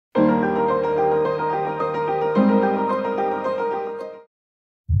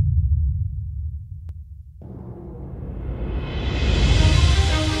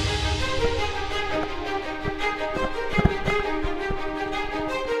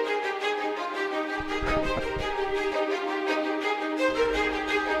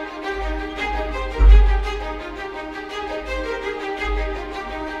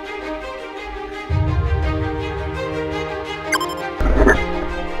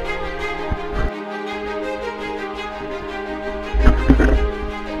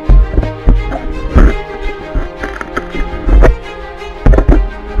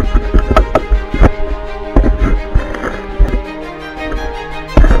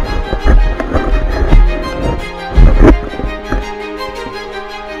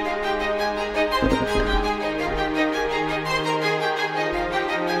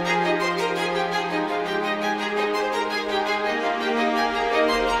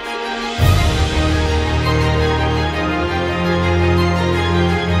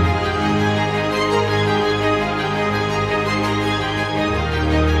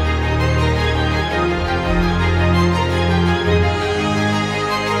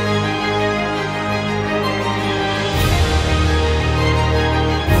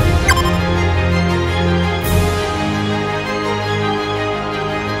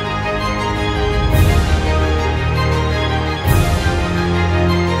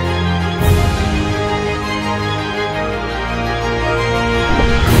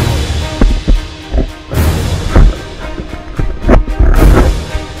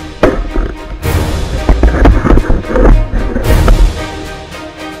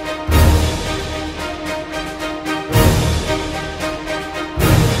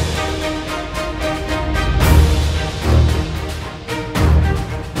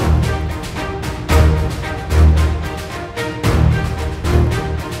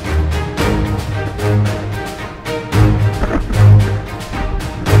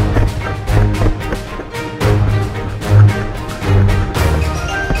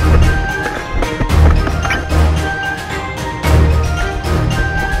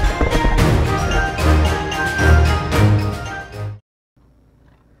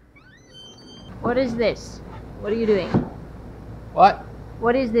What is this? What are you doing? What?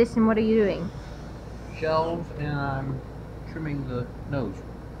 What is this and what are you doing? Shelves, and I'm trimming the nose.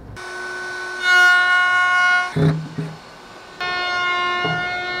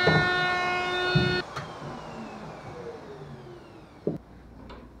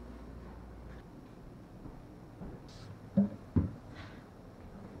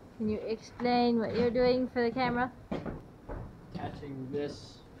 Can you explain what you're doing for the camera? Attaching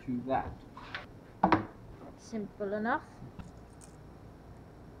this to that. Simple enough.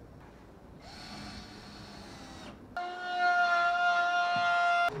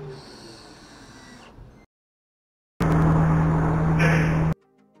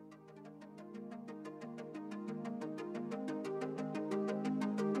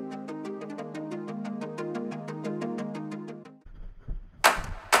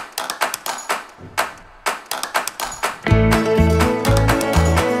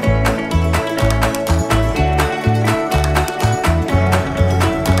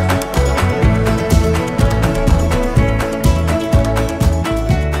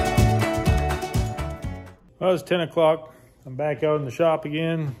 Well, it's 10 o'clock. I'm back out in the shop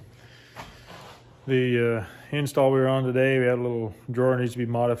again. The install we were on today, we had a little drawer that needs to be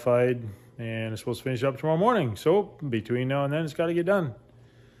modified, and it's supposed to finish up tomorrow morning. So between now and then, it's got to get done.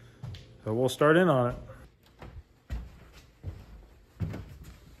 So we'll start in on it.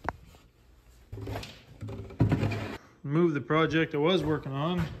 Move the project I was working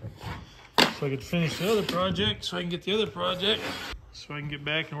on so I could finish the other project, so I can get the other project, so I can get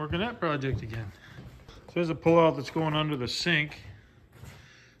back and work on that project again. So there's a pullout that's going under the sink.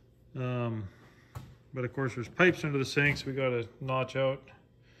 But of course there's pipes under the sink, so we got to notch out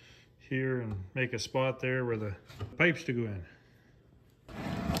here and make a spot there where the pipes to go in.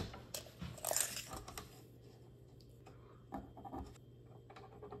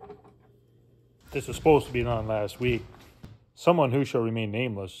 This was supposed to be done last week. Someone who shall remain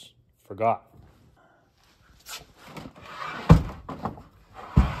nameless forgot.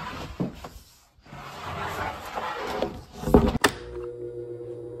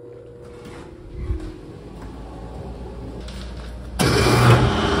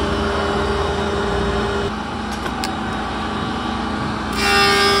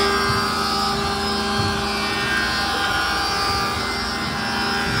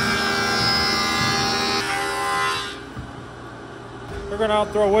 We're going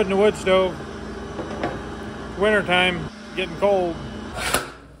to throw wood in the wood stove. Winter time, getting cold.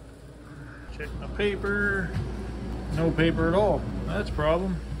 Check my paper. No paper at all. That's a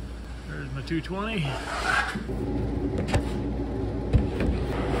problem. There's my 220.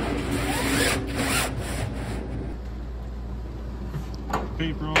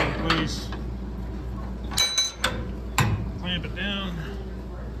 Paper all in place. Clamp it down.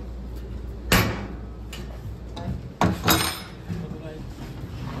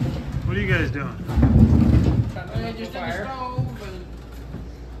 What are you guys doing? Just in the stove, and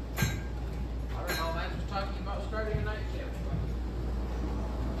I don't know, man, just talking about starting a night shift.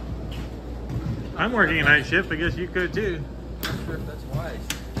 I'm working a night shift. I guess you could too. I'm not sure if that's wise.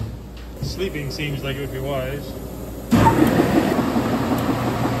 Sleeping seems like it would be wise.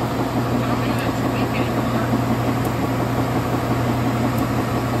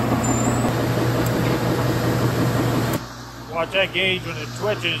 Watch that gauge when it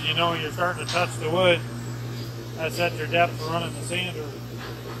twitches, you know you're starting to touch the wood. That's at your depth for running the sander.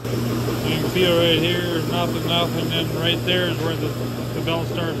 You can feel right here, nothing, and then right there is where the belt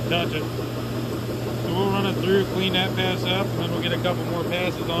starts to touch it. So we'll run it through, clean that pass up, and then we'll get a couple more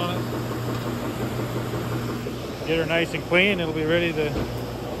passes on it. Get her nice and clean, it'll be ready to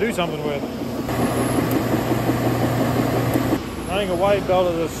do something with. Running a white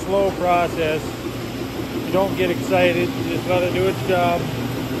belt is a slow process. You don't get excited, you just let it do its job.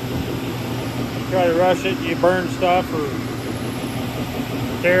 You try to rush it, you burn stuff or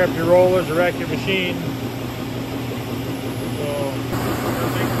tear up your rollers or wreck your machine. So,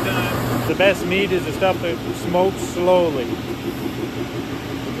 the best meat is the stuff that smokes slowly.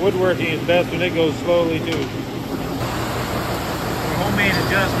 Woodworking is best when it goes slowly too. A homemade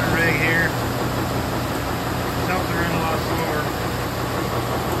adjustment rig here. Something run a lot slower.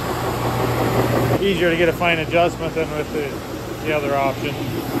 Easier to get a fine adjustment than with the other option.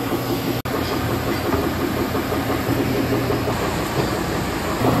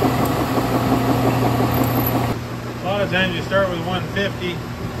 A lot of times you start with 150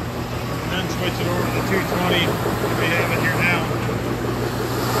 and then switch it over to the 220 that we have it here now.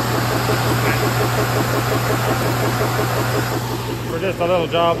 For just a little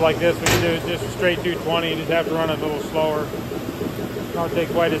job like this, we can do just a straight 220, you just have to run it a little slower. Don't take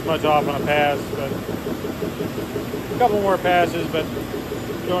quite as much off on a pass, but a couple more passes, but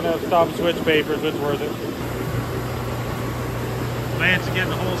you don't have stop and switch papers, it's worth it. Lance is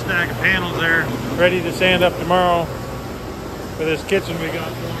getting a whole stack of panels there, ready to sand up tomorrow for this kitchen we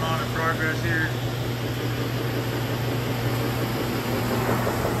got going on in progress here.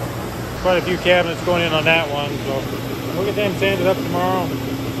 Quite a few cabinets going in on that one, so we'll get them sanded up tomorrow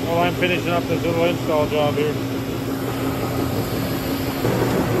while I'm finishing up this little install job here.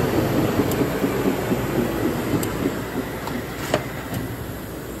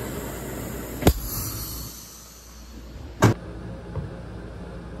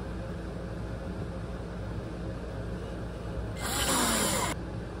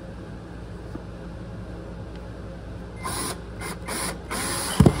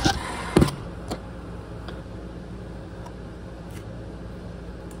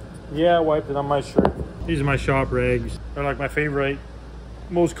 Yeah, I wiped it on my shirt. These are my shop rags. They're like my favorite,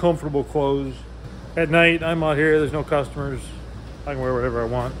 most comfortable clothes. At night, I'm out here, there's no customers. I can wear whatever I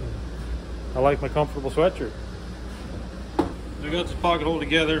want. I like my comfortable sweatshirt. I got this pocket hole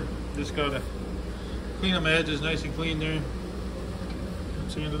together. Just gotta clean up my edges nice and clean there.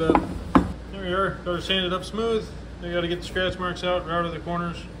 Sand it up. There we are, gotta sand it up smooth. Now you gotta get the scratch marks out of the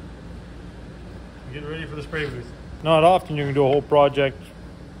corners. Get ready for the spray booth. Not often you can do a whole project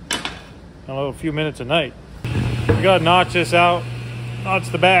in a few minutes a night. You gotta notch this out, notch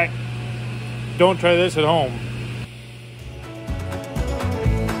the back. Don't try this at home.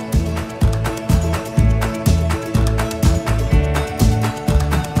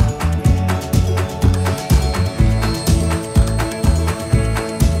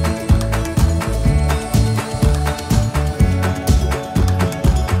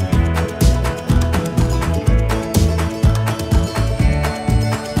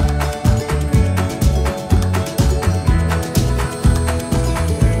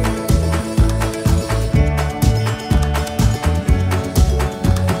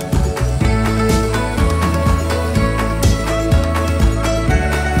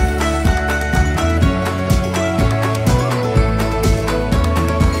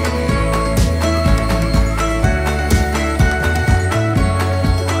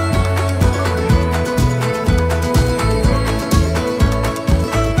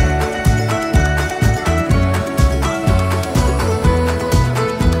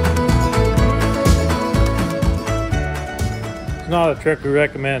 Not a trick we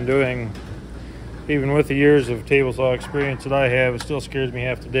recommend doing. Even with the years of table saw experience that I have, it still scares me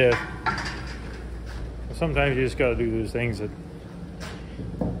half to death. Sometimes you just got to do those things that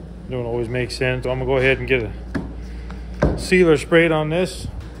don't always make sense. So I'm gonna go ahead and get a sealer sprayed on this.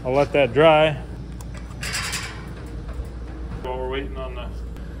 I'll let that dry. While we're waiting on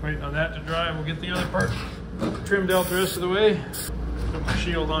that to dry, we'll get the other part trimmed out the rest of the way. Put the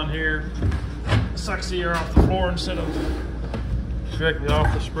shield on here. Sucks the air off the floor instead of directly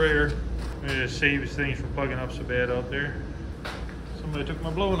off the sprayer. It just saves things from plugging up so bad out there. Somebody took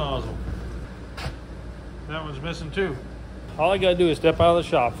my blow nozzle. That one's missing too. All I gotta do is step out of the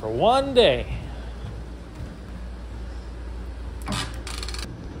shop for one day.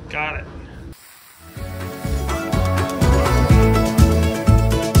 Got it.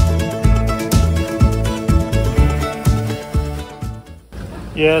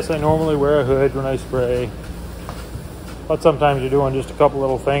 Yes, I normally wear a hood when I spray. But sometimes you're doing just a couple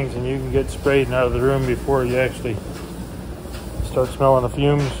little things and you can get sprayed out of the room before you actually start smelling the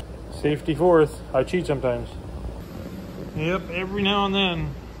fumes. Safety fourth. I cheat sometimes. Yep, every now and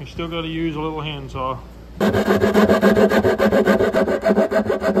then you still got to use a little handsaw.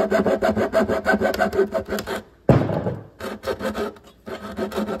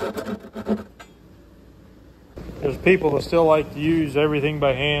 There's people that still like to use everything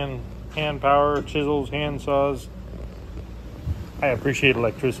by hand power, chisels, hand saws. I appreciate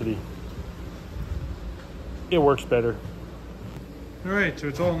electricity. It works better. All right, so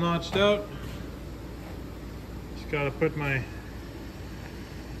it's all notched out. Just gotta put my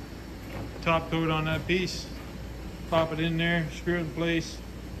top coat on that piece, pop it in there, screw it in place,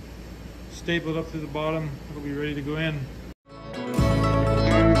 staple it up through the bottom. It'll be ready to go in.